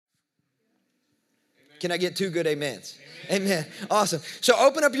Can I get two good amens? Amen. Awesome. So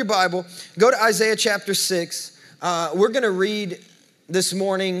open up your Bible. Go to Isaiah chapter 6. We're going to read this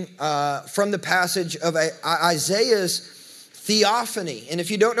morning from the passage of Isaiah's theophany. And if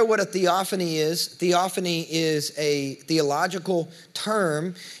you don't know what a theophany is a theological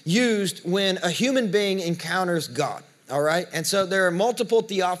term used when a human being encounters God. All right. And so there are multiple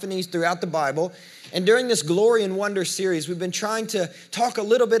theophanies throughout the Bible. And during this Glory and Wonder series, we've been trying to talk a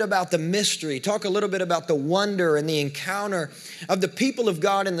little bit about the mystery, talk a little bit about the wonder and the encounter of the people of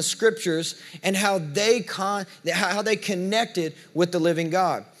God in the scriptures and how they connected with the living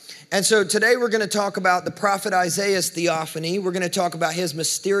God. And so today we're going to talk about the prophet Isaiah's theophany. We're going to talk about his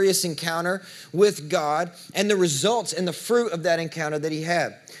mysterious encounter with God and the results and the fruit of that encounter that he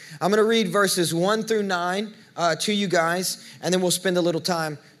had. I'm going to read verses 1 through 9 to you guys, and then we'll spend a little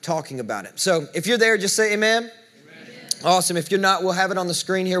time talking about it. So if you're there, just say amen. Amen. Awesome. If you're not, we'll have it on the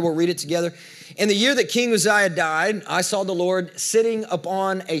screen here. We'll read it together. In the year that King Uzziah died, I saw the Lord sitting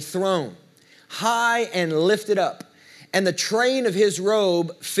upon a throne, high and lifted up, and the train of his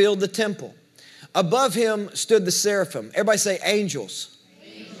robe filled the temple. Above him stood the seraphim. Everybody say angels.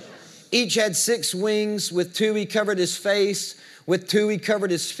 Angels. Each had 6 wings. With 2 he covered his face. With 2 he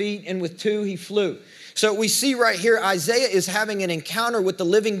covered his feet. And with 2 he flew. So we see right here, Isaiah is having an encounter with the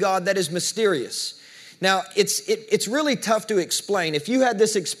living God that is mysterious. Now, it's really tough to explain. If you had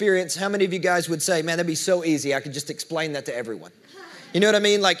this experience, how many of you guys would say, man, that'd be so easy. I could just explain that to everyone. You know what I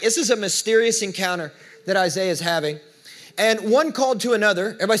mean? Like, this is a mysterious encounter that Isaiah is having. And one called to another.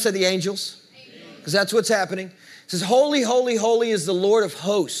 Everybody say the angels. Because that's what's happening. It says, holy, holy, holy is the Lord of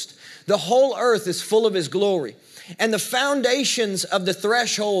hosts. The whole earth is full of his glory. And the foundations of the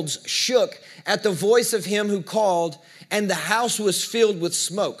thresholds shook at the voice of him who called, and the house was filled with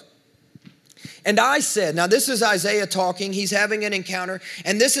smoke. And I said, now this is Isaiah talking. He's having an encounter,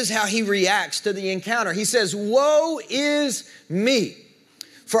 and this is how he reacts to the encounter. He says, woe is me,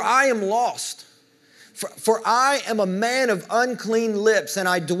 for I am lost. For I am a man of unclean lips, and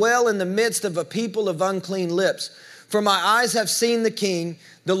I dwell in the midst of a people of unclean lips. For my eyes have seen the King,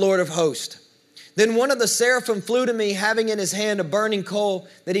 the Lord of hosts. Then one of the seraphim flew to me, having in his hand a burning coal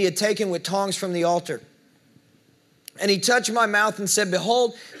that he had taken with tongs from the altar. And he touched my mouth and said,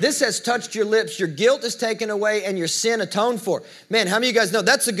 behold, this has touched your lips. Your guilt is taken away and your sin atoned for. Man, how many of you guys know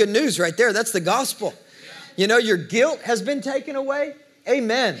that's the good news right there? That's the gospel. You know, your guilt has been taken away.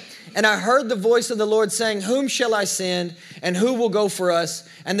 Amen. And I heard the voice of the Lord saying, whom shall I send and who will go for us?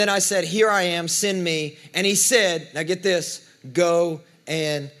 And then I said, here I am, send me. And he said, now get this, go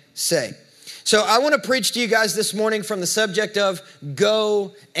and say. So I want to preach to you guys this morning from the subject of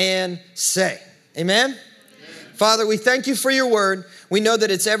go and say. Amen? Amen. Father, we thank you for your word. We know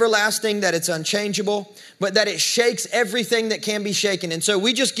that it's everlasting, that it's unchangeable, but that it shakes everything that can be shaken. And so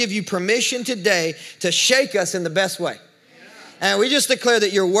we just give you permission today to shake us in the best way. And we just declare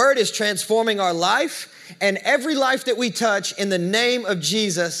that your word is transforming our life and every life that we touch in the name of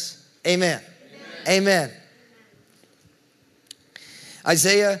Jesus. Amen. Amen. Amen.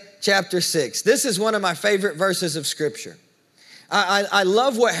 Isaiah chapter 6. This is one of my favorite verses of scripture. I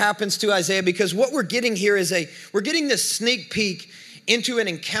love what happens to Isaiah because what we're getting here is we're getting this sneak peek into an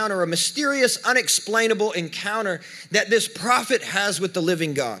encounter, a mysterious, unexplainable encounter that this prophet has with the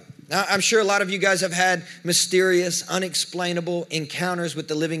living God. Now, I'm sure a lot of you guys have had mysterious, unexplainable encounters with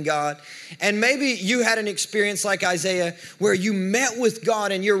the living God. And maybe you had an experience like Isaiah where you met with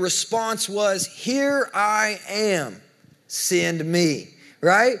God and your response was, here I am, send me.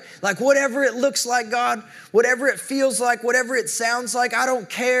 Right? Like whatever it looks like, God, whatever it feels like, whatever it sounds like, I don't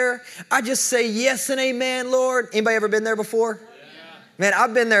care. I just say yes and amen, Lord. Anybody ever been there before? Yeah. Man,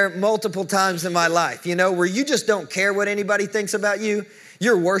 I've been there multiple times in my life, you know, where you just don't care what anybody thinks about you.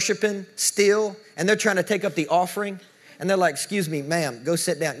 You're worshiping still, and they're trying to take up the offering. And they're like, excuse me, ma'am, go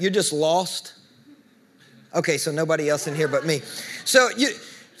sit down. You're just lost. Okay, so nobody else in here but me. So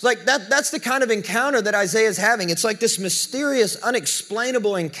it's like that's the kind of encounter that Isaiah is having. It's like this mysterious,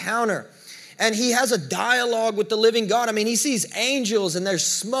 unexplainable encounter. And he has a dialogue with the living God. I mean, he sees angels and there's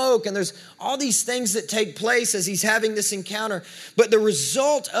smoke and there's all these things that take place as he's having this encounter. But the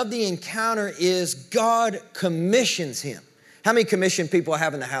result of the encounter is God commissions him. How many commissioned people I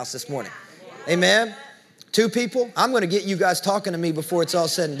have in the house this morning? Amen? 2 people? I'm going to get you guys talking to me before it's all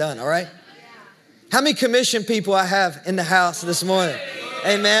said and done, all right? How many commissioned people I have in the house this morning?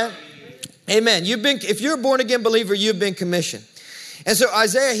 Amen. Amen. If you're a born again believer, you've been commissioned. And so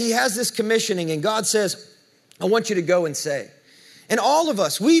Isaiah, he has this commissioning and God says, I want you to go and say. And all of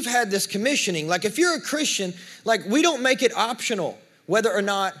us, we've had this commissioning. Like if you're a Christian, like we don't make it optional whether or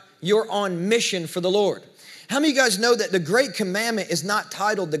not you're on mission for the Lord. How many of you guys know that the Great Commandment is not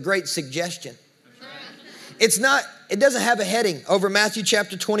titled the Great Suggestion? It doesn't have a heading. Over Matthew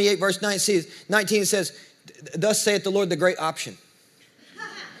chapter 28, verse 19, it says, thus saith the Lord, the great option.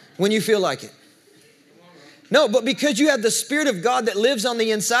 When you feel like it. No, but because you have the Spirit of God that lives on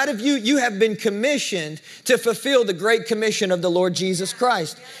the inside of you, you have been commissioned to fulfill the great commission of the Lord Jesus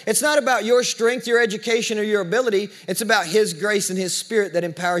Christ. It's not about your strength, your education, or your ability. It's about His grace and His Spirit that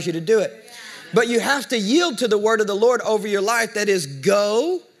empowers you to do it. But you have to yield to the word of the Lord over your life. That is,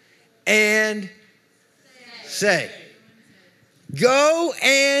 go and say. Go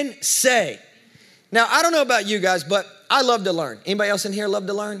and say. Now, I don't know about you guys, but I love to learn. Anybody else in here love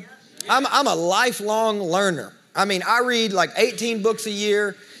to learn? I'm a lifelong learner. I mean, I read like 18 books a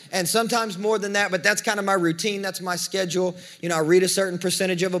year and sometimes more than that, but that's kind of my routine. That's my schedule. You know, I read a certain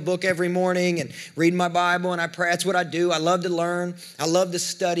percentage of a book every morning and read my Bible and I pray. That's what I do. I love to learn. I love to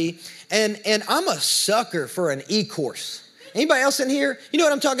study. And I'm a sucker for an e-course. Anybody else in here? You know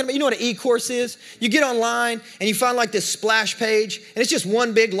what I'm talking about? You know what an e-course is? You get online and you find like this splash page and it's just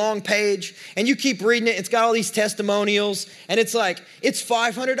one big long page and you keep reading it. It's got all these testimonials and it's like, it's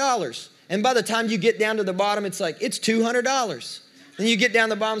 $500. And by the time you get down to the bottom, it's like, it's $200. And you get down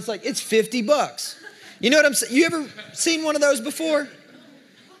to the bottom, it's like, it's $50. You know what I'm saying? You ever seen one of those before?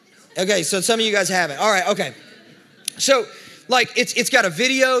 Okay, so some of you guys haven't. All right, okay. So like it's got a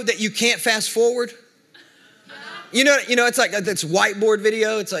video that you can't fast forward. You know, it's like this whiteboard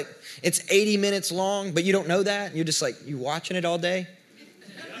video. It's like, it's 80 minutes long, but you don't know that. You're just like, you watching it all day?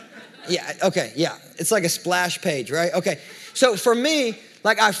 Yeah, okay, yeah. It's like a splash page, right? Okay, so for me,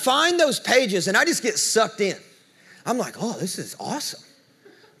 like I find those pages and I just get sucked in. I'm like, oh, this is awesome.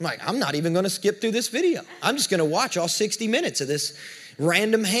 I'm like, I'm not even gonna skip through this video. I'm just gonna watch all 60 minutes of this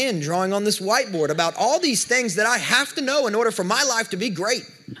random hand drawing on this whiteboard about all these things that I have to know in order for my life to be great.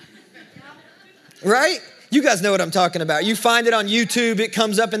 Right? You guys know what I'm talking about. You find it on YouTube, it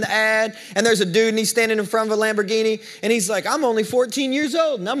comes up in the ad, and there's a dude and he's standing in front of a Lamborghini, and he's like, I'm only 14 years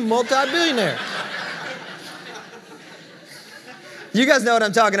old and I'm a multi-billionaire. You guys know what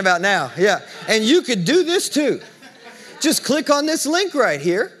I'm talking about now. Yeah. And you could do this too. Just click on this link right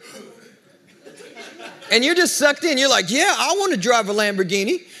here. And you're just sucked in. You're like, yeah, I want to drive a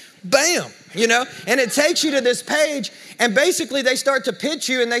Lamborghini. Bam. You know, and it takes you to this page and basically they start to pitch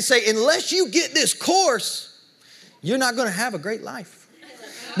you and they say, unless you get this course, you're not going to have a great life.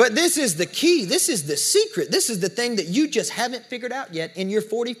 But this is the key. This is the secret. This is the thing that you just haven't figured out yet in your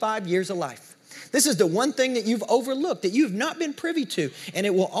 45 years of life. This is the one thing that you've overlooked, that you've not been privy to, and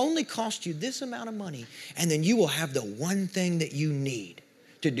it will only cost you this amount of money, and then you will have the one thing that you need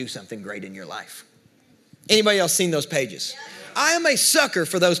to do something great in your life. Anybody else seen those pages? I am a sucker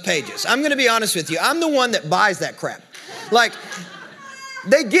for those pages. I'm going to be honest with you. I'm the one that buys that crap. Like,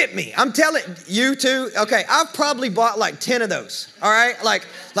 they get me. I'm telling you too. Okay, I've probably bought like 10 of those. All right? Like,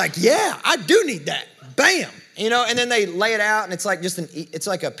 yeah, I do need that. Bam. You know, and then they lay it out and it's like it's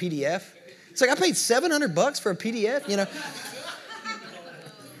like a PDF. It's like I paid $700 for a PDF, you know.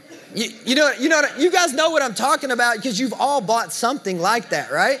 You guys know what I'm talking about because you've all bought something like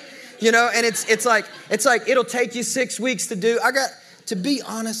that, right? You know, and it's like it'll take you 6 weeks to do. To be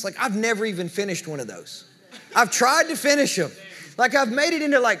honest, like I've never even finished one of those. I've tried to finish them. Like I've made it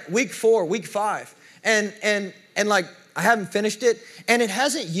into like week 4, week 5. And like I haven't finished it. And it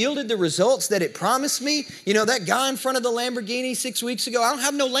hasn't yielded the results that it promised me. You know, that guy in front of the Lamborghini 6 weeks ago, I don't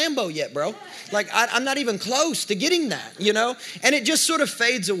have no Lambo yet, bro. Like I'm not even close to getting that, you know. And it just sort of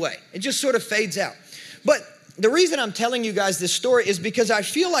fades away. It just sort of fades out. But the reason I'm telling you guys this story is because I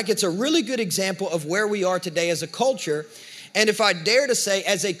feel like it's a really good example of where we are today as a culture. And if I dare to say,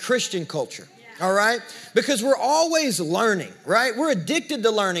 as a Christian culture. All right? Because we're always learning, right? We're addicted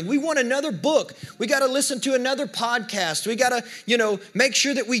to learning. We want another book. We got to listen to another podcast. We got to, make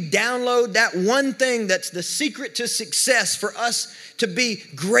sure that we download that one thing that's the secret to success for us to be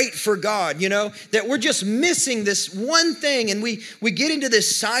great for God, that we're just missing this one thing. And we get into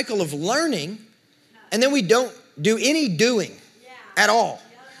this cycle of learning and then we don't do any doing at all.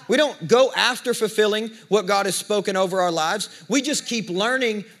 We don't go after fulfilling what God has spoken over our lives. We just keep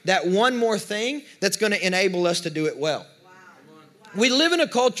learning that one more thing that's going to enable us to do it well. We live in a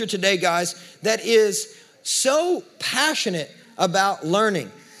culture today, guys, that is so passionate about learning.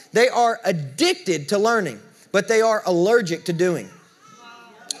 They are addicted to learning, but they are allergic to doing.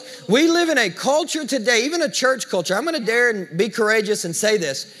 We live in a culture today, even a church culture. I'm going to dare and be courageous and say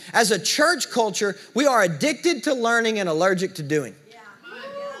this. As a church culture, we are addicted to learning and allergic to doing.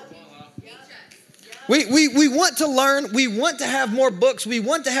 We want to learn, we want to have more books, we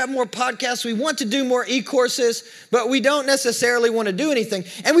want to have more podcasts, we want to do more e-courses, but we don't necessarily want to do anything.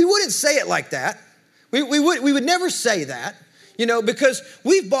 And we wouldn't say it like that. We would never say that. because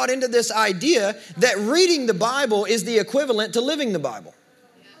we've bought into this idea that reading the Bible is the equivalent to living the Bible.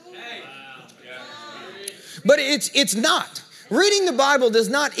 But it's not. Reading the Bible does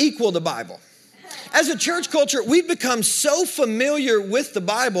not equal the Bible. As a church culture, we've become so familiar with the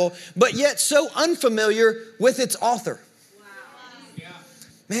Bible, but yet so unfamiliar with its author.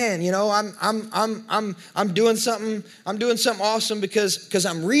 Man, I'm doing something awesome because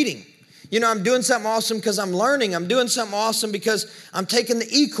I'm reading. I'm doing something awesome because I'm learning. I'm doing something awesome because I'm taking the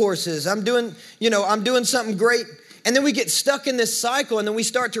e-courses. I'm doing something great. And then we get stuck in this cycle, and then we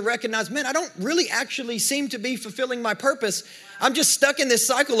start to recognize, man, I don't really actually seem to be fulfilling my purpose. I'm just stuck in this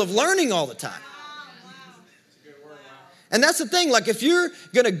cycle of learning all the time. And that's the thing, like if you're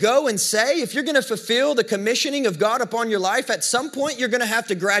going to go and say, if you're going to fulfill the commissioning of God upon your life, at some point you're going to have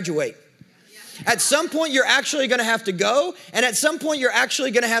to graduate. At some point you're actually going to have to go, and at some point you're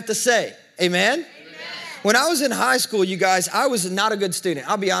actually going to have to say, amen? When I was in high school, you guys, I was not a good student.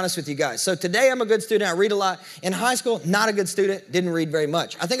 I'll be honest with you guys. So today I'm a good student. I read a lot. In high school, not a good student. Didn't read very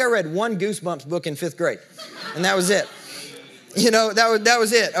much. I think I read one Goosebumps book in 5th grade, and that was it. That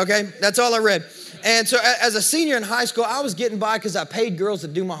was it, okay? That's all I read. And so as a senior in high school, I was getting by because I paid girls to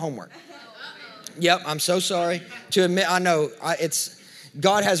do my homework. Yep, I'm so sorry to admit. I know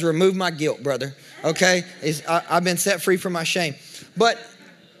God has removed my guilt, brother. Okay, I've been set free from my shame. But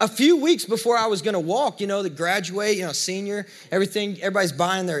a few weeks before I was going to walk, to graduate, senior, everybody's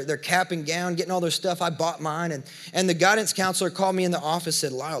buying their cap and gown, getting all their stuff. I bought mine, and the guidance counselor called me in the office,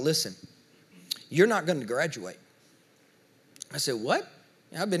 said, Lyle, listen, you're not going to graduate. I said, what?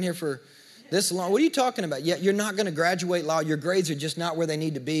 I've been here for this long. What are you talking about? Yeah, you're not going to graduate, Lyle. Your grades are just not where they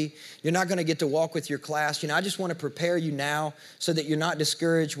need to be. You're not going to get to walk with your class. I just want to prepare you now so that you're not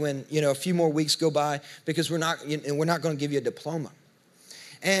discouraged when, a few more weeks go by, because we're not going to give you a diploma.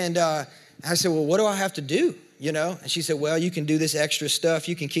 And I said, well, what do I have to do? And she said, well, you can do this extra stuff.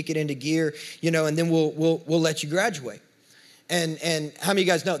 You can kick it into gear, and then we'll let you graduate. And how many of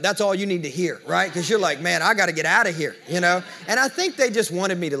you guys know that's all you need to hear, right? Because you're like, man, I got to get out of here, And I think they just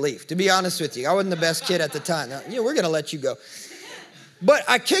wanted me to leave, to be honest with you. I wasn't the best kid at the time. Now, we're going to let you go. But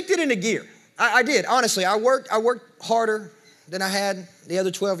I kicked it into gear. I did, honestly. I worked harder than I had the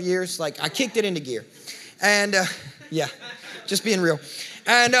other 12 years. Like, I kicked it into gear. And, just being real.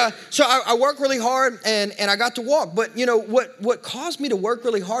 And so I worked really hard, and I got to walk. But, what caused me to work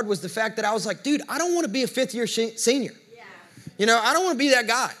really hard was the fact that I was like, dude, I don't want to be a 5th-year senior. I don't want to be that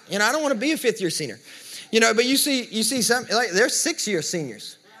guy. I don't want to be a 5th-year senior. But you see some, like, they're 6-year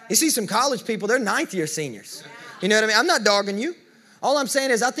seniors. You see some college people, they're 9th-year seniors. You know what I mean? I'm not dogging you. All I'm saying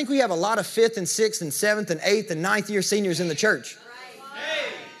is I think we have a lot of 5th and 6th and 7th and 8th and 9th-year seniors in the church.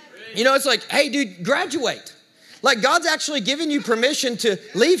 It's like, hey, dude, graduate. Like, God's actually giving you permission to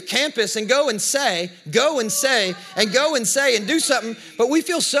leave campus and go and say, and do something. But we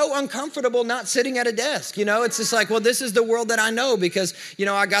feel so uncomfortable not sitting at a desk. It's just like, well, this is the world that I know because,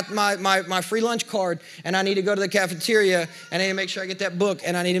 I got my free lunch card, and I need to go to the cafeteria, and I need to make sure I get that book,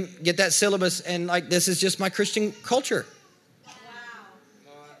 and I need to get that syllabus. And like, this is just my Christian culture. Wow.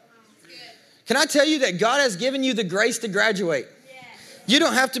 Can I tell you that God has given you the grace to graduate? You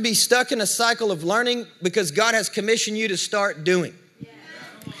don't have to be stuck in a cycle of learning because God has commissioned you to start doing.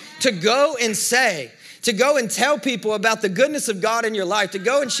 To go and say, to go and tell people about the goodness of God in your life, to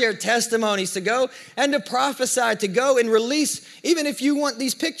go and share testimonies, to go and to prophesy, to go and release. Even if you want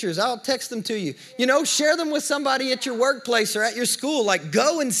these pictures, I'll text them to you. Share them with somebody at your workplace or at your school. Like,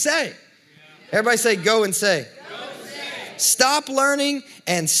 go and say. Everybody say, go and say. Go and say. Stop learning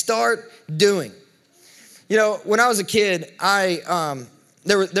and start doing. When I was a kid,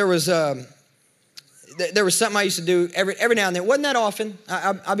 there was something I used to do every now and then. Wasn't that often.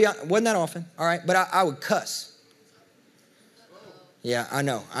 Wasn't that often. All right, but I would cuss. Yeah, I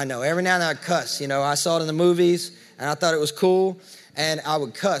know. Every now and then I'd cuss. I saw it in the movies, and I thought it was cool, and I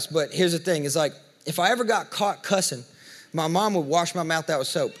would cuss. But here's the thing: is like if I ever got caught cussing, my mom would wash my mouth out with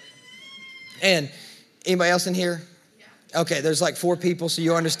soap. And anybody else in here? Okay, there's like 4 people, so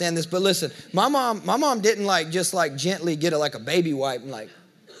you understand this. But listen, my mom didn't just gently get a baby wipe and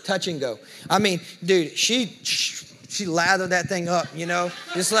touch and go. I mean, dude, she lathered that thing up,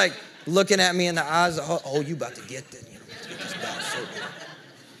 just like looking at me in the eyes. Oh, you about to get that?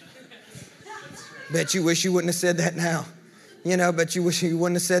 Bet you wish you wouldn't have said that now. Bet you wish you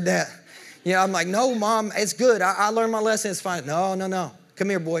wouldn't have said that. I'm like, no, Mom, it's good. I learned my lesson. It's fine. No. Come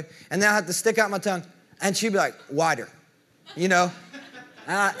here, boy. And then I had to stick out my tongue, and she'd be like, wider.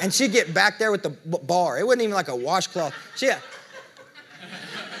 And she'd get back there with the bar. It wasn't even like a washcloth.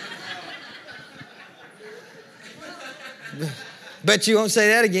 Bet you won't say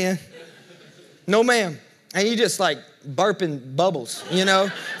that again. No, ma'am. And you just burping bubbles,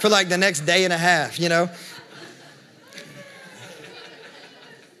 for like the next day and a half,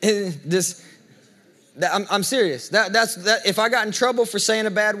 I'm serious. That's if I got in trouble for saying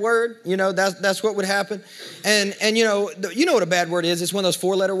a bad word, that's what would happen. And you know what a bad word is? It's one of those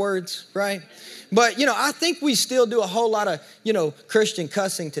 4-letter words, right? But, I think we still do a whole lot of, Christian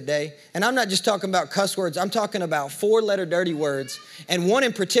cussing today. And I'm not just talking about cuss words. I'm talking about 4-letter dirty words. And one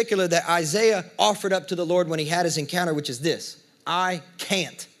in particular that Isaiah offered up to the Lord when he had his encounter, which is this: I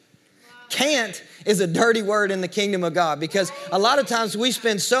can't. Can't is a dirty word in the kingdom of God, because a lot of times we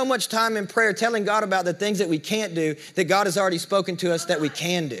spend so much time in prayer telling God about the things that we can't do that God has already spoken to us that we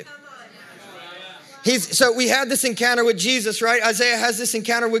can do. So we had this encounter with Jesus, right? Isaiah has this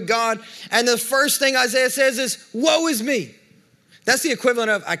encounter with God. And the first thing Isaiah says is, woe is me. That's the equivalent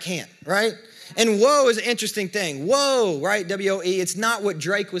of I can't, right? And woe is an interesting thing. Woe, right? W-O-E. It's not what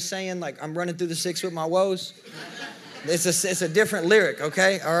Drake was saying, like I'm running through the 6 with my woes. It's a different lyric,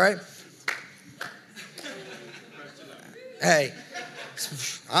 okay? All right? Hey,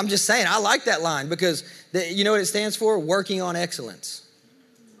 I'm just saying, I like that line because you know what it stands for? Working on excellence.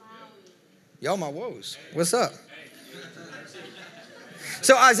 Y'all my woes. What's up?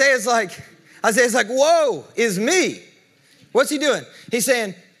 So Isaiah's like, woe is me. What's he doing? He's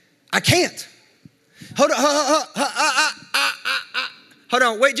saying, I can't. Hold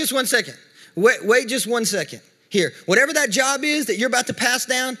on. Wait just 1 second. Wait just 1 second. Here, whatever that job is that you're about to pass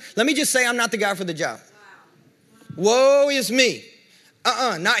down, let me just say I'm not the guy for the job. Woe is me.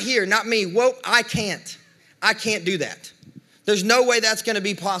 Not here, not me. Woe, I can't do that. There's no way that's going to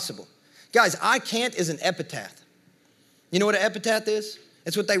be possible. Guys, I can't is an epitaph. You know what an epitaph is?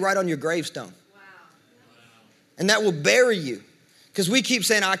 It's what they write on your gravestone. Wow. And that will bury you. Because we keep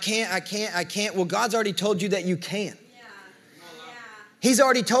saying, I can't. Well, God's already told you that you can. Yeah. He's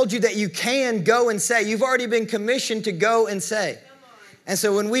already told you that you can go and say. You've already been commissioned to go and say. And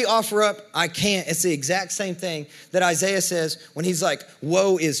so when we offer up, I can't, it's the exact same thing that Isaiah says when he's like,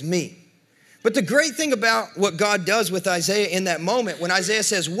 woe is me. But the great thing about what God does with Isaiah in that moment, when Isaiah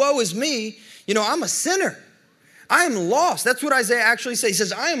says, woe is me, I'm a sinner. I am lost. That's what Isaiah actually says. He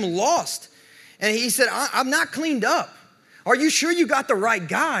says, I am lost. And he said, I'm not cleaned up. Are you sure you got the right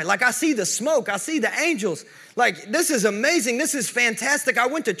guy? Like, I see the smoke. I see the angels. Like, this is amazing. This is fantastic. I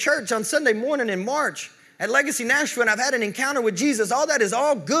went to church on Sunday morning in March at Legacy Nashville, and I've had an encounter with Jesus. All that is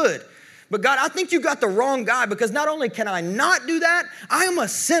all good. But God, I think you got the wrong guy, because not only can I not do that, I am a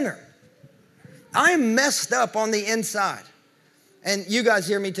sinner. I am messed up on the inside. And you guys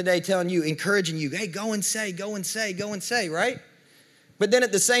hear me today telling you, encouraging you, hey, go and say, right? But then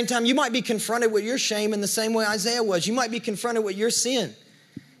at the same time, you might be confronted with your shame in the same way Isaiah was. You might be confronted with your sin.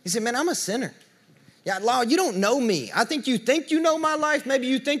 You say, man, I'm a sinner. Yeah, Lyle, you don't know me. I think you know my life. Maybe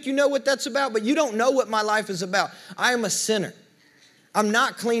you think you know what that's about, but you don't know what my life is about. I am a sinner. I'm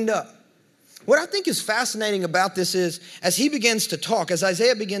not cleaned up. What I think is fascinating about this is, as he begins to talk, as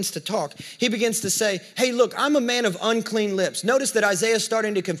Isaiah begins to talk, he begins to say, hey, look, I'm a man of unclean lips. Notice that Isaiah is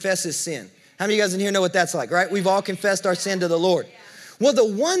starting to confess his sin. How many of you guys in here know what that's like, right? We've all confessed our sin to the Lord. Well, the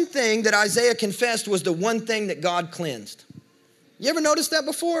one thing that Isaiah confessed was the one thing that God cleansed. You ever noticed that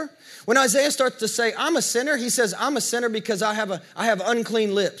before? When Isaiah starts to say, I'm a sinner, he says, I'm a sinner because I have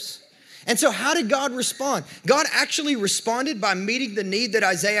unclean lips. And so how did God respond? God actually responded by meeting the need that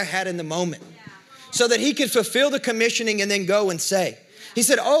Isaiah had in the moment, so that he could fulfill the commissioning and then go and say. He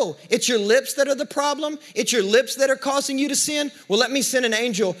said, oh, it's your lips that are the problem? It's your lips that are causing you to sin? Well, let me send an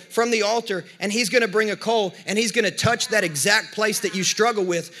angel from the altar, and he's going to bring a coal, and he's going to touch that exact place that you struggle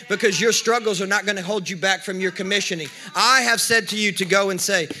with, because your struggles are not going to hold you back from your commissioning. I have said to you to go and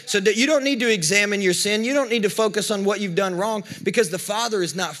say, so that you don't need to examine your sin. You don't need to focus on what you've done wrong, because the Father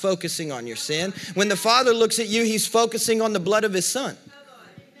is not focusing on your sin. When the Father looks at you, he's focusing on the blood of his Son.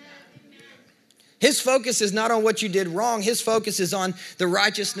 His focus is not on what you did wrong. His focus is on the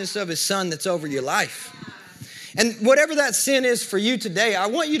righteousness of his Son that's over your life. And whatever that sin is for you today, I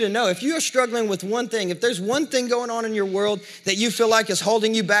want you to know, if you are struggling with one thing, if there's one thing going on in your world that you feel like is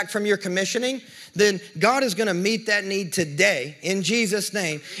holding you back from your commissioning, then God is going to meet that need today in Jesus'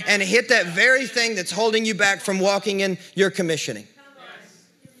 name and hit that very thing that's holding you back from walking in your commissioning.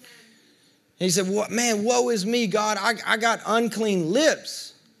 And he said, man, woe is me, God. I got unclean lips.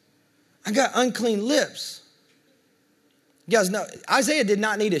 I got unclean lips. You guys know, Isaiah did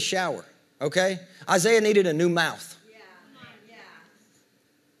not need a shower, okay? Isaiah needed a new mouth. Yeah.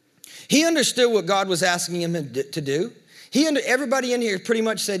 He understood what God was asking him to do. Everybody in here pretty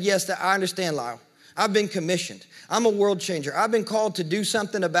much said, yes, I understand, Lyle. I've been commissioned. I'm a world changer. I've been called to do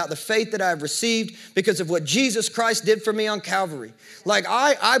something about the faith that I've received because of what Jesus Christ did for me on Calvary. Like,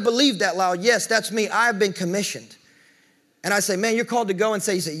 I believe that, Lyle. Yes, that's me. I've been commissioned. And I say, man, you're called to go and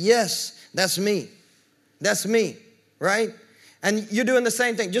say, you say, yes, that's me. That's me, right? And you're doing the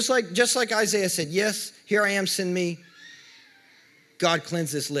same thing. Just like Isaiah said, yes, here I am, send me. God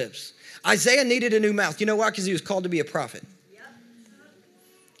cleanse his lips. Isaiah needed a new mouth. You know why? Because he was called to be a prophet. Yep.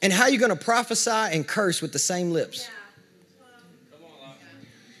 And how are you going to prophesy and curse with the same lips?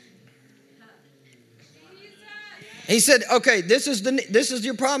 He said, okay, this is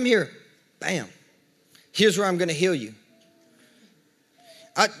your problem here. Bam. Here's where I'm going to heal you.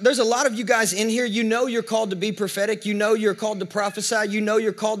 There's a lot of you guys in here, you know you're called to be prophetic. You know you're called to prophesy. You know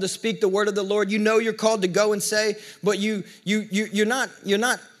you're called to speak the word of the Lord. You know you're called to go and say, but you're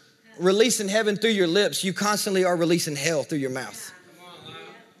not releasing heaven through your lips. You constantly are releasing hell through your mouth.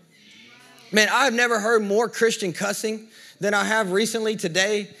 Man, I've never heard more Christian cussing than I have recently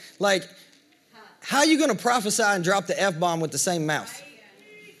today. Like, how are you going to prophesy and drop the F-bomb with the same mouth?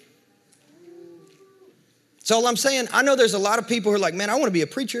 So all I'm saying, I know there's a lot of people who are like, man, I want to be a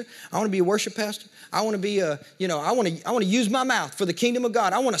preacher. I want to be a worship pastor. I want to be I want to use my mouth for the kingdom of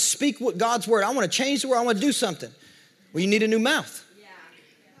God. I want to speak what God's word. I want to change the world. I want to do something. Well, you need a new mouth.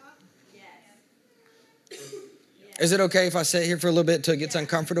 Yeah. Is it okay if I sit here for a little bit until it gets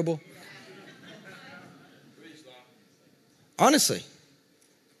uncomfortable? Honestly.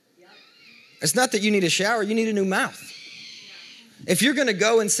 It's not that you need a shower. You need a new mouth. If you're going to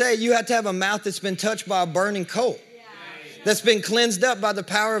go and say, you have to have a mouth that's been touched by a burning coal, that's been cleansed up by the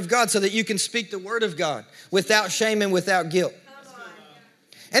power of God so that you can speak the word of God without shame and without guilt.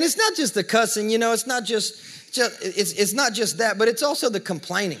 And it's not just the cussing, it's not it's not just that, but it's also the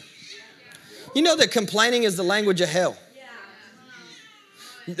complaining. You know that complaining is the language of hell.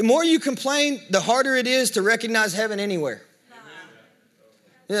 The more you complain, the harder it is to recognize heaven anywhere.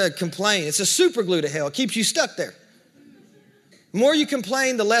 Yeah, complain. It's a super glue to hell. It keeps you stuck there. The more you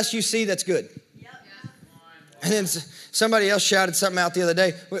complain, the less you see that's good. And then somebody else shouted something out the other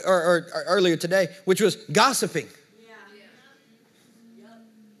day, or earlier today, which was gossiping.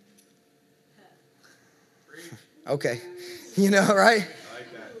 Okay, right?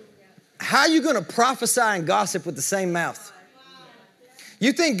 How are you going to prophesy and gossip with the same mouth?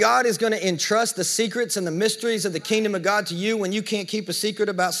 You think God is going to entrust the secrets and the mysteries of the kingdom of God to you when you can't keep a secret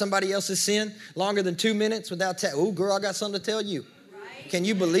about somebody else's sin longer than 2 minutes without oh, girl, I got something to tell you. Can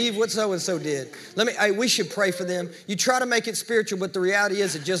you believe what so-and-so did? We should pray for them. You try to make it spiritual, but the reality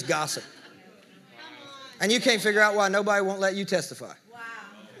is it's just gossip. And you can't figure out why nobody won't let you testify.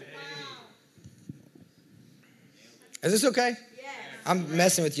 Is this okay? I'm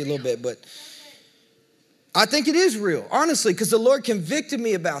messing with you a little bit, but I think it is real, honestly, because the Lord convicted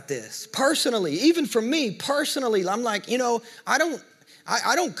me about this personally. Even for me personally, I'm like, I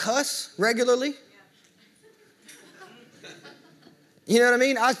don't cuss regularly. You know what I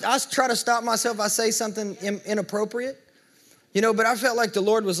mean? I try to stop myself if I say something inappropriate, but I felt like the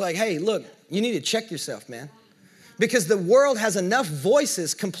Lord was like, hey, look, you need to check yourself, man. Because the world has enough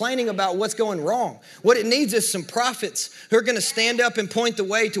voices complaining about what's going wrong. What it needs is some prophets who are going to stand up and point the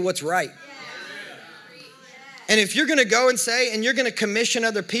way to what's right. And if you're going to go and say, and you're going to commission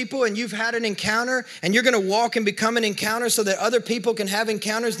other people, and you've had an encounter, and you're going to walk and become an encounter so that other people can have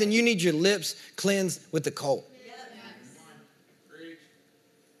encounters, then you need your lips cleansed with the coal.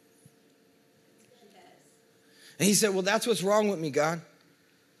 And he said, well, that's what's wrong with me, God.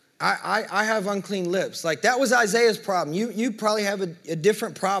 I have unclean lips. Like, that was Isaiah's problem. You probably have a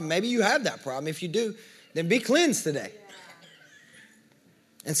different problem. Maybe you have that problem. If you do, then be cleansed today.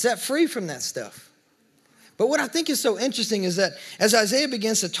 And set free from that stuff. But what I think is so interesting is that as Isaiah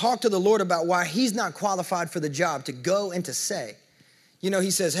begins to talk to the Lord about why he's not qualified for the job to go and to say,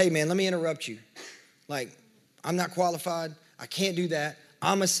 he says, hey, man, let me interrupt you. Like, I'm not qualified. I can't do that.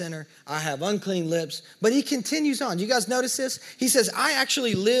 I'm a sinner. I have unclean lips. But he continues on. You guys notice this? He says, I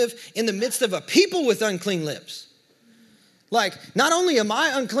actually live in the midst of a people with unclean lips. Like, not only am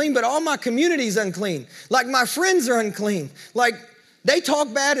I unclean, but all my community is unclean. Like, my friends are unclean. Like, they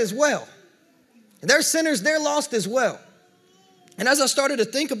talk bad as well. They're sinners, they're lost as well. And as I started to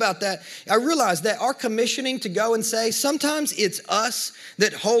think about that, I realized that our commissioning to go and say, sometimes it's us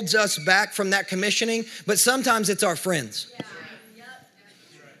that holds us back from that commissioning, but sometimes it's our friends. Yeah.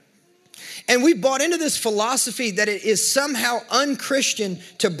 And we bought into this philosophy that it is somehow unchristian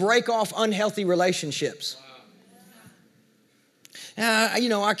to break off unhealthy relationships.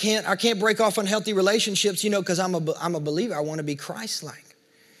 I can't break off unhealthy relationships, because I'm a believer. I want to be Christ-like.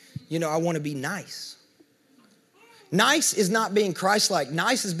 I want to be nice. Nice is not being Christ-like.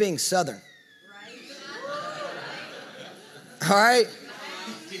 Nice is being Southern. All right?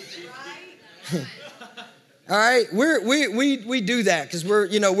 All right? We do that because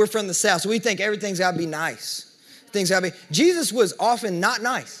we're from the South. So we think everything's got to be nice. things happen. Jesus was often not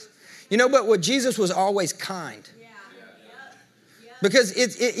nice. You know, but what Jesus was always kind. Because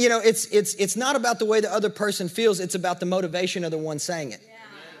it's not about the way the other person feels. It's about the motivation of the one saying it.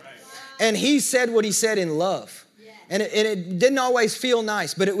 And he said what he said in love. And it didn't always feel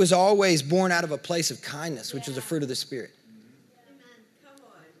nice, but it was always born out of a place of kindness, which is the fruit of the Spirit.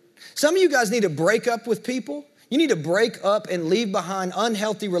 Some of you guys need to break up with people. You need to break up and leave behind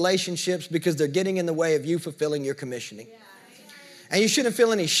unhealthy relationships because they're getting in the way of you fulfilling your commissioning. And you shouldn't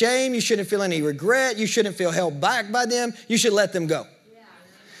feel any shame. You shouldn't feel any regret. You shouldn't feel held back by them. You should let them go.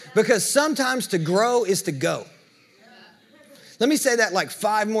 Because sometimes to grow is to go. Let me say that like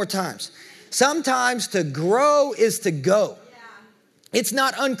 5 more times. Sometimes to grow is to go. It's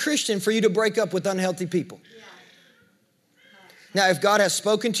not unchristian for you to break up with unhealthy people. Now, if God has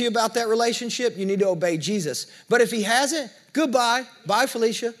spoken to you about that relationship, you need to obey Jesus. But if he hasn't, goodbye. Bye,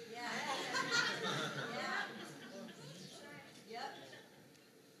 Felicia.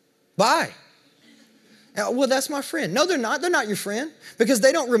 Bye. Well, that's my friend. No, they're not. They're not your friend because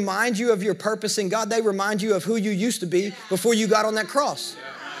they don't remind you of your purpose in God. They remind you of who you used to be before you got on that cross.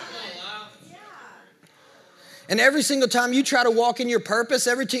 And every single time you try to walk in your purpose,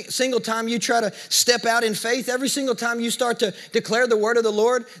 every single time you try to step out in faith, every single time you start to declare the word of the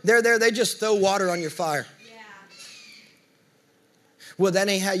Lord, they just throw water on your fire. Well, that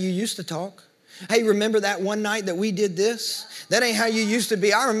ain't how you used to talk. Hey, remember that one night that we did this? That ain't how you used to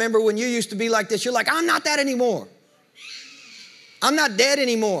be. I remember when you used to be like this. You're like, I'm not that anymore. I'm not dead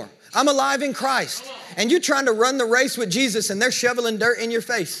anymore. I'm alive in Christ. And you're trying to run the race with Jesus and they're shoveling dirt in your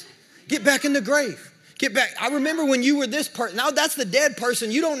face. Get back in the grave. Get back. I remember when you were this person. Now that's the dead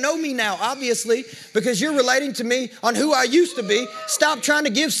person. You don't know me now, obviously, because you're relating to me on who I used to be. Stop trying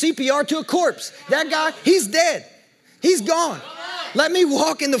to give CPR to a corpse. That guy, he's dead. He's gone. Let me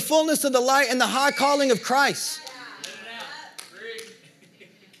walk in the fullness of the light and the high calling of Christ.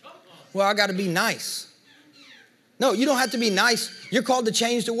 Well, I got to be nice. No, you don't have to be nice. You're called to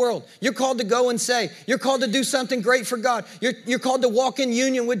change the world. You're called to go and say. You're called to do something great for God. You're called to walk in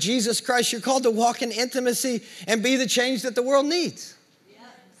union with Jesus Christ. You're called to walk in intimacy and be the change that the world needs.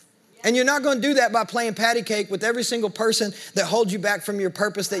 And you're not going to do that by playing patty cake with every single person that holds you back from your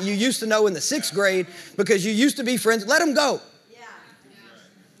purpose that you used to know in the 6th grade because you used to be friends. Let them go.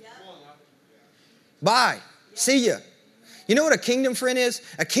 Bye. See ya. You know what a kingdom friend is?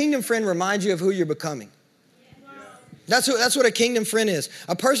 A kingdom friend reminds you of who you're becoming. That's what a kingdom friend is.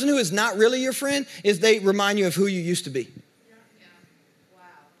 A person who is not really your friend is they remind you of who you used to be.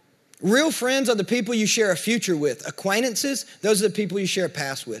 Real friends are the people you share a future with. Acquaintances, those are the people you share a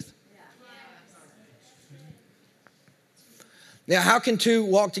past with. Now, how can two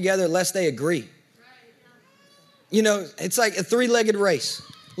walk together unless they agree? You know, it's like a 3-legged race.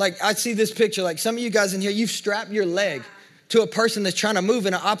 Like I see this picture, like some of you guys in here, you've strapped your leg to a person that's trying to move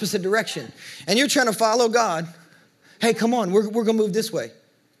in an opposite direction. And you're trying to follow God. Hey, come on, we're going to move this way.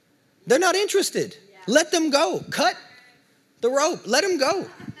 They're not interested. Let them go. Cut the rope. Let them go.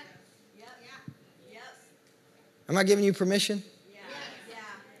 Am I giving you permission?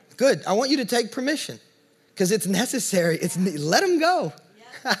 Good. I want you to take permission because it's necessary. Let them go.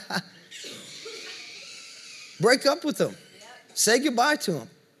 Break up with them. Say goodbye to them.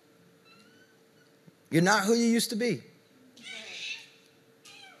 You're not who you used to be.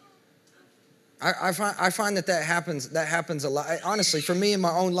 I find that happens a lot. Honestly, for me in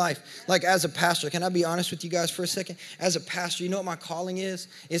my own life, like as a pastor, can I be honest with you guys for a second? As a pastor, you know what my calling is?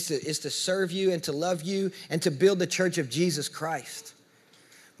 Is to serve you and to love you and to build the church of Jesus Christ.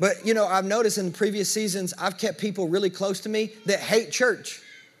 But, you know, I've noticed in previous seasons, I've kept people really close to me that hate church.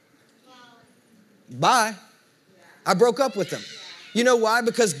 Bye. I broke up with them. You know why?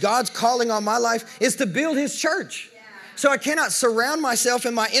 Because God's calling on my life is to build his church. So I cannot surround myself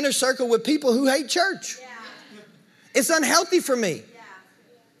in my inner circle with people who hate church. It's unhealthy for me.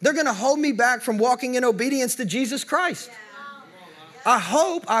 They're going to hold me back from walking in obedience to Jesus Christ.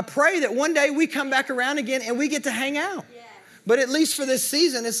 I pray that one day we come back around again and we get to hang out. But at least for this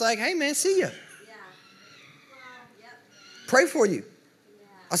season, it's like, hey man, see ya. Pray for you.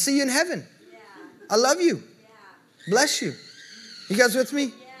 I'll see you in heaven. I love you. Bless you. You guys with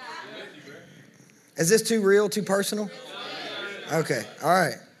me? Is this too real, too personal? Okay, all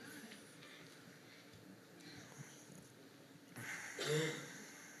right.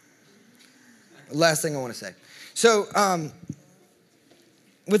 Last thing I want to say. So,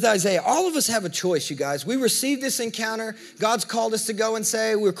 with Isaiah, all of us have a choice, you guys. We received this encounter. God's called us to go and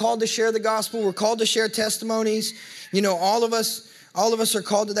say, we're called to share the gospel. We're called to share testimonies. You know, all of us are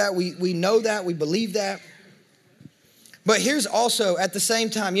called to that. We know that. We believe that. But here's also at the same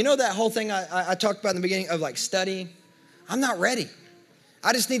time, you know that whole thing I talked about in the beginning of like studying? I'm not ready.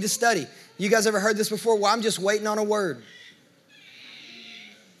 I just need to study. You guys ever heard this before? Well, I'm just waiting on a word.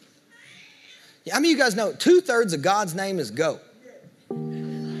 How many of you guys know 2/3 of God's name is go?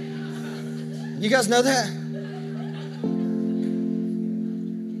 You guys know that?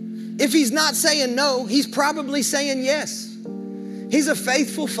 If he's not saying no, he's probably saying yes. He's a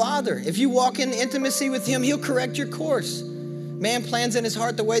faithful father. If you walk in intimacy with him, he'll correct your course. Man plans in his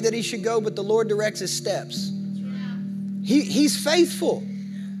heart the way that he should go, but the Lord directs his steps. He's faithful.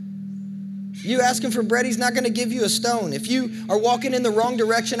 You ask him for bread, he's not going to give you a stone. If you are walking in the wrong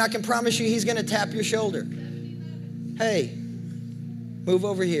direction, I can promise you he's going to tap your shoulder. Hey, move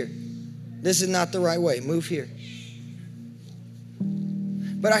over here. This is not the right way. Move here.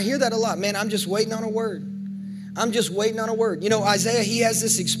 But I hear that a lot. Man, I'm just waiting on a word. I'm just waiting on a word. You know, Isaiah, he has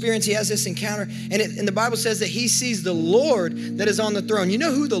this experience. He has this encounter. And the Bible says that he sees the Lord that is on the throne. You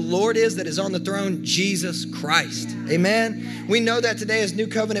know who the Lord is that is on the throne? Jesus Christ. Amen. We know that today as New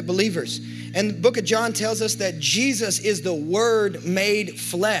Covenant believers. And the book of John tells us that Jesus is the Word made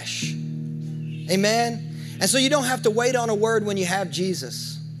flesh. Amen. And so you don't have to wait on a word when you have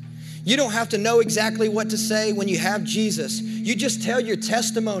Jesus. You don't have to know exactly what to say when you have Jesus. You just tell your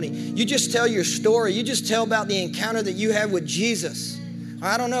testimony. You just tell your story. You just tell about the encounter that you have with Jesus.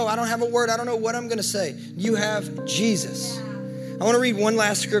 I don't know. I don't have a word. I don't know what I'm going to say. You have Jesus. I want to read one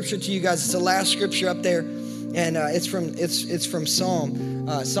last scripture to you guys. It's the last scripture up there, and it's from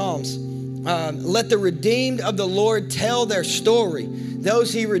Psalms. Let the redeemed of the Lord tell their story.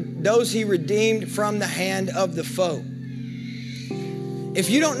 Those he redeemed from the hand of the foe. If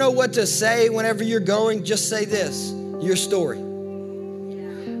you don't know what to say whenever you're going, just say this, your story.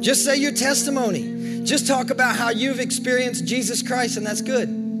 Just say your testimony. Just talk about how you've experienced Jesus Christ, and that's good.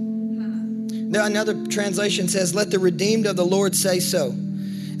 Now, another translation says, let the redeemed of the Lord say so.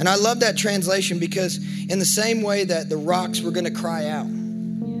 And I love that translation because in the same way that the rocks were going to cry out,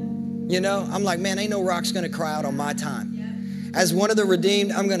 you know, I'm like, man, ain't no rocks going to cry out on my time. As one of the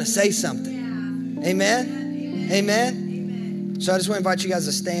redeemed, I'm going to say something. Amen? Amen? So I just want to invite you guys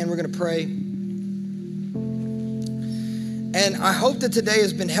to stand. We're going to pray. And I hope that today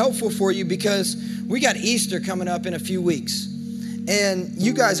has been helpful for you because we got Easter coming up in a few weeks. And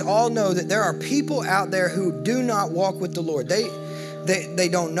you guys all know that there are people out there who do not walk with the Lord. They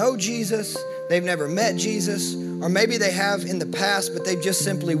don't know Jesus. They've never met Jesus. Or maybe they have in the past, but they've just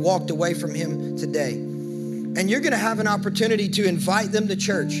simply walked away from him today. And you're going to have an opportunity to invite them to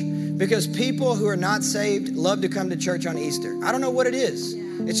church. Because people who are not saved love to come to church on Easter. I don't know what it is.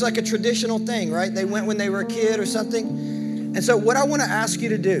 It's like a traditional thing, right? They went when they were a kid or something. And so what I want to ask you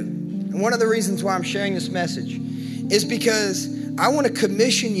to do, and one of the reasons why I'm sharing this message, is because I want to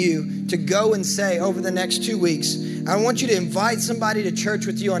commission you to go and say over the next 2 weeks, I want you to invite somebody to church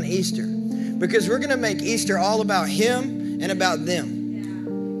with you on Easter. Because we're going to make Easter all about him and about them.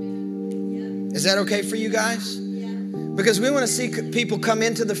 Is that okay for you guys? Because we want to see people come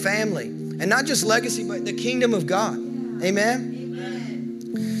into the family. And not just legacy, but the kingdom of God. Amen?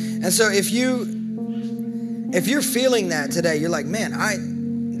 And so if you're feeling that today, you're like,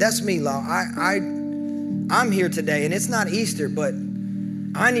 man, that's me, Lyle. I'm here today, and it's not Easter, but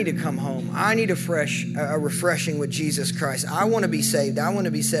I need to come home. I need a refreshing with Jesus Christ. I want to be saved. I want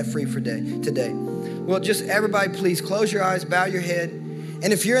to be set free for today. Well, just everybody, please close your eyes, bow your head.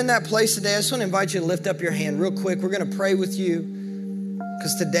 And if you're in that place today, I just want to invite you to lift up your hand real quick. We're going to pray with you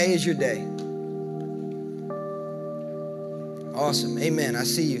because today is your day. Awesome. Amen. I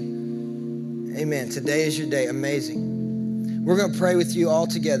see you. Amen. Today is your day. Amazing. We're going to pray with you all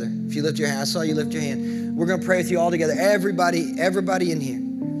together. If you lift your hand, I saw you lift your hand. We're going to pray with you all together. Everybody in here.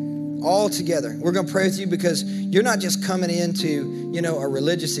 All together. We're going to pray with you because you're not just coming into, a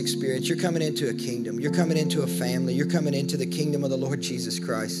religious experience. You're coming into a kingdom. You're coming into a family. You're coming into the kingdom of the Lord Jesus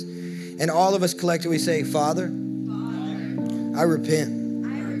Christ. And all of us collectively say, Father, I repent.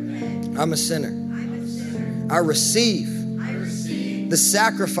 I'm a sinner. I receive the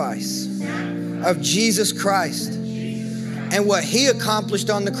sacrifice of Jesus Christ and what he accomplished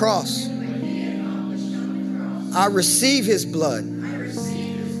on the cross. I receive his blood.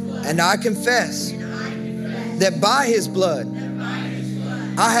 And I confess that by his blood,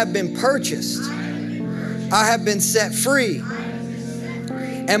 I have been purchased. I have been set free.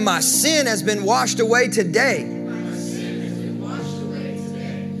 And my sin has been washed away today.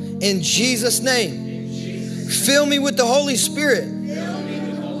 In Jesus' name, fill me with the Holy Spirit.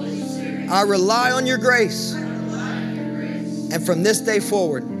 I rely on your grace. And from this day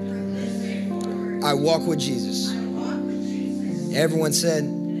forward, I walk with Jesus. Everyone said,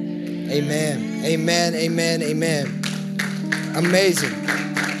 amen, amen, amen, amen. Amazing.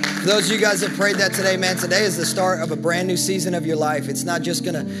 For those of you guys that prayed that today, man, today is the start of a brand new season of your life. It's not just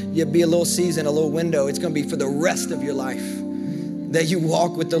going to be a little season, a little window. It's going to be for the rest of your life that you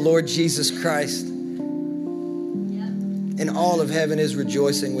walk with the Lord Jesus Christ. And all of heaven is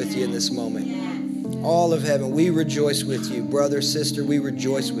rejoicing with you in this moment. All of heaven, we rejoice with you. Brother, sister, we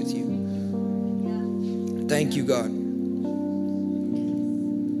rejoice with you. Thank you, God.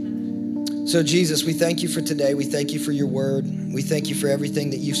 So Jesus, we thank you for today. We thank you for your word. We thank you for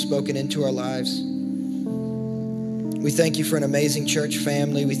everything that you've spoken into our lives. We thank you for an amazing church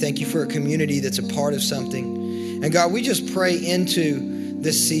family. We thank you for a community that's a part of something. And God, we just pray into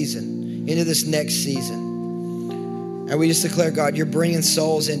this season, into this next season. And we just declare, God, you're bringing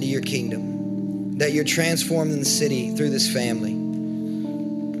souls into your kingdom, that you're transforming the city through this family,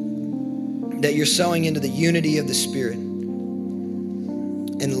 that you're sowing into the unity of the Spirit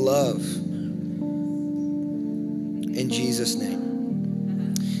and love. In Jesus'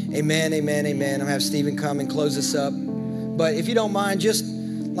 name. Amen, amen, amen. I'm going to have Stephen come and close us up. But if you don't mind, just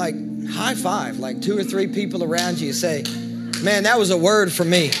like high five, like 2 or 3 people around you. Say, man, that was a word for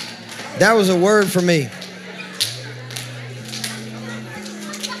me. That was a word for me.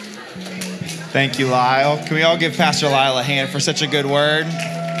 Thank you, Lyle. Can we all give Pastor Lyle a hand for such a good word?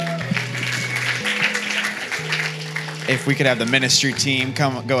 If we could have the ministry team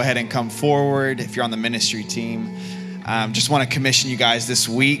go ahead and come forward. If you're on the ministry team, just want to commission you guys this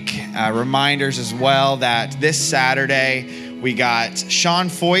week. Reminders as well that this Saturday we got Sean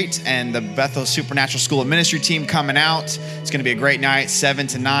Foyt and the Bethel Supernatural School of Ministry team coming out. It's going to be a great night, 7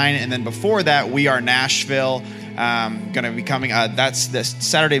 to 9. And then before that, we are Nashville. Going to be coming. That's this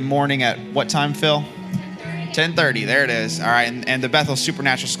Saturday morning at what time, Phil? 10:30. There it is. All right. And the Bethel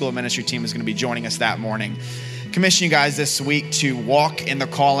Supernatural School of Ministry team is going to be joining us that morning. Commission you guys this week to walk in the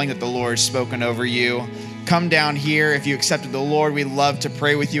calling that the Lord has spoken over you. Come down here. If you accepted the Lord, we'd love to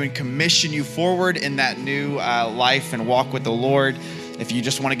pray with you and commission you forward in that new life and walk with the Lord. If you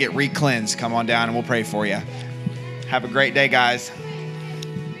just want to get re-cleansed, come on down and we'll pray for you. Have a great day, guys.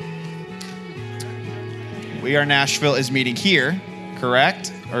 We Are Nashville is meeting here,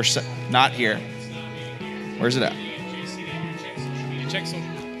 correct? Or not here? Where's it at?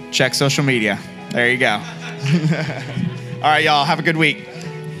 Check social media. There you go. All right, y'all. Have a good week.